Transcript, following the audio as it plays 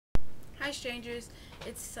Hi strangers,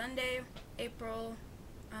 it's Sunday, April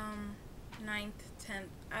 9th, 10th,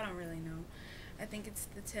 I don't really know. I think it's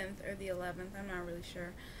the 10th or the 11th, I'm not really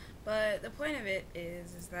sure. But the point of it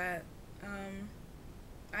is that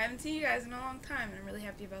I haven't seen you guys in a long time and I'm really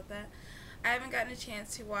happy about that. I haven't gotten a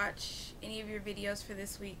chance to watch any of your videos for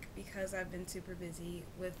this week because I've been super busy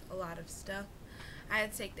with a lot of stuff. I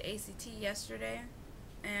had to take the ACT yesterday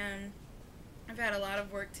and I've had a lot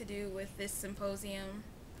of work to do with this symposium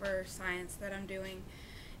for science that I'm doing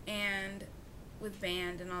and with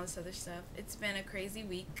band and all this other stuff. It's been a crazy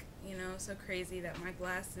week, you know, so crazy that my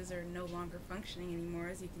glasses are no longer functioning anymore.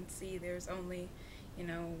 As you can see, there's only, you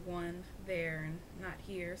know, one there and not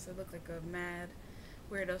here, so I look like a mad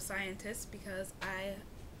weirdo scientist because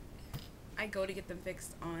I go to get them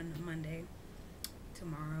fixed on Monday,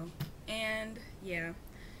 tomorrow. And yeah,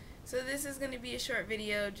 so this is going to be a short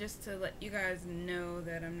video just to let you guys know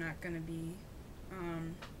that I'm not going to be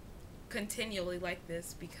continually like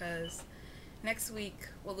this, because next week,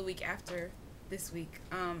 well, the week after this week,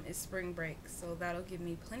 is spring break, so that'll give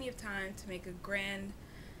me plenty of time to make a grand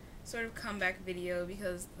sort of comeback video,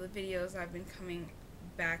 because the videos I've been coming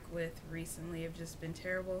back with recently have just been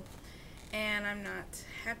terrible and I'm not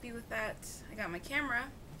happy with that. I got my camera,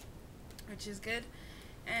 which is good,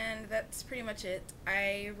 and that's pretty much it.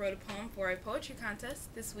 I wrote a poem for a poetry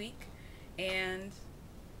contest this week and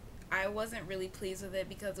I wasn't really pleased with it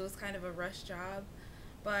because it was kind of a rush job,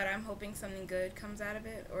 but I'm hoping something good comes out of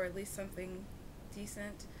it, or at least something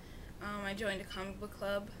decent. I joined a comic book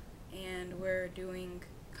club and we're doing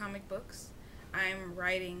comic books. I'm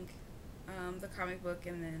writing the comic book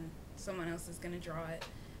and then someone else is going to draw it,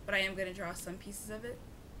 but I am going to draw some pieces of it.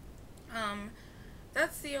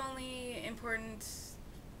 That's the only important,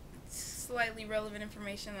 slightly relevant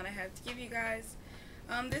information that I have to give you guys.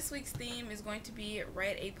 This week's theme is going to be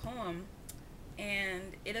write a poem, and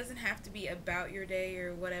it doesn't have to be about your day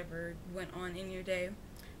or whatever went on in your day,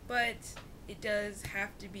 but it does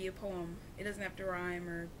have to be a poem. It doesn't have to rhyme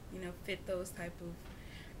or, you know, fit those type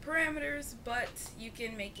of parameters, but you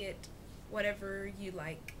can make it whatever you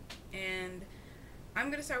like. And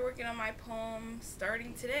I'm gonna start working on my poem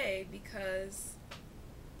starting today, because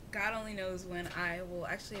God only knows when I will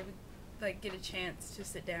actually get a chance to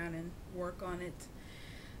sit down and work on it.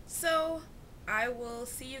 So I will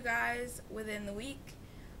see you guys within the week.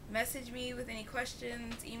 Message me with any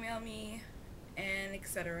questions, email me, and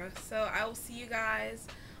etc. So I will see you guys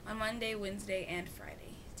on Monday, Wednesday, and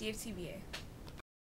Friday. DFTBA.